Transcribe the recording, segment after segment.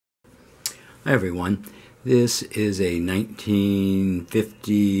Hi everyone, this is a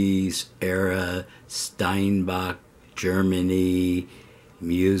 1950s era Steinbach, Germany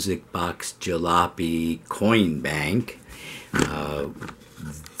music box jalopy coin bank.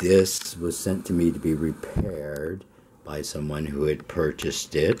 This was sent to me to be repaired by someone who had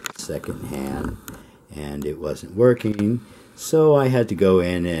purchased it secondhand and it wasn't working. So I had to go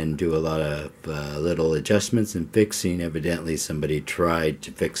in and do a lot of little adjustments and fixing. Evidently somebody tried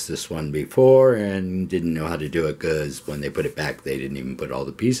to fix this one before and didn't know how to do it because when they put it back they didn't even put all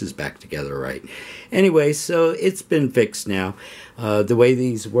the pieces back together right. Anyway, so it's been fixed now. The way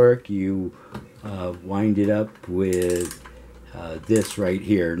these work, you wind it up with this right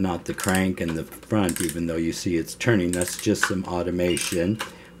here, not the crank and the front, even though you see it's turning. That's just some automation.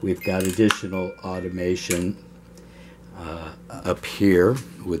 We've got additional automation up here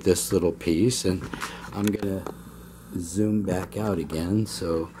with this little piece, and I'm gonna zoom back out again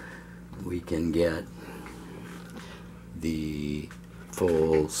so we can get the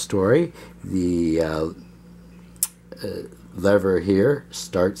full story. The lever here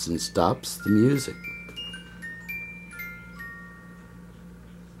starts and stops the music.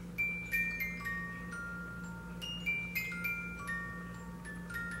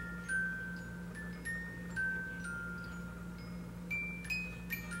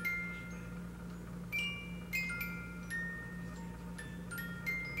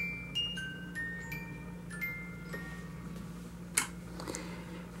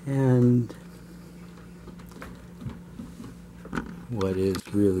 And what is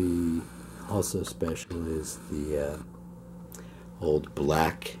really also special is the old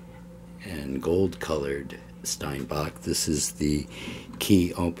black and gold colored Steinbach. This is the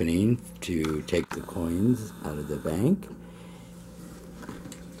key opening to take the coins out of the bank. I'll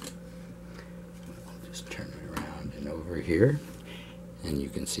just turn it around and over here, and you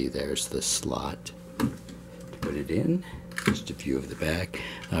can see there's the slot to put it in. Just a view of the back.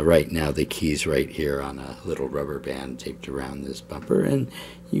 Right now the key's right here on a little rubber band taped around this bumper, and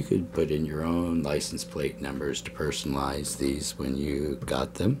you could put in your own license plate numbers to personalize these when you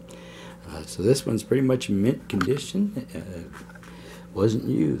got them. So this one's pretty much mint condition. Wasn't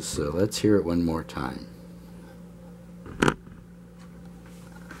used, so let's hear it one more time.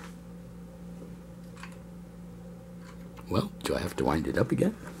 Well, do I have to wind it up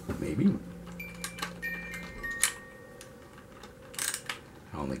again? Maybe.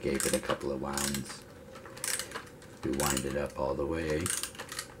 I only gave it a couple of wounds to wind it up all the way.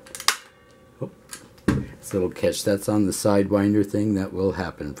 Oh, this little catch, that's on the sidewinder thing. That will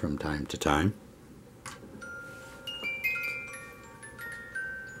happen from time to time.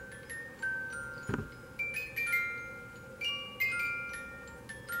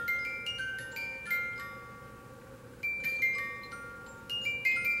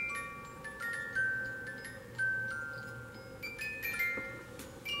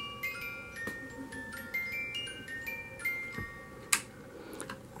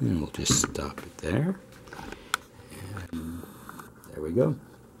 And we'll just stop it there. And there we go.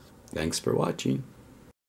 Thanks for watching.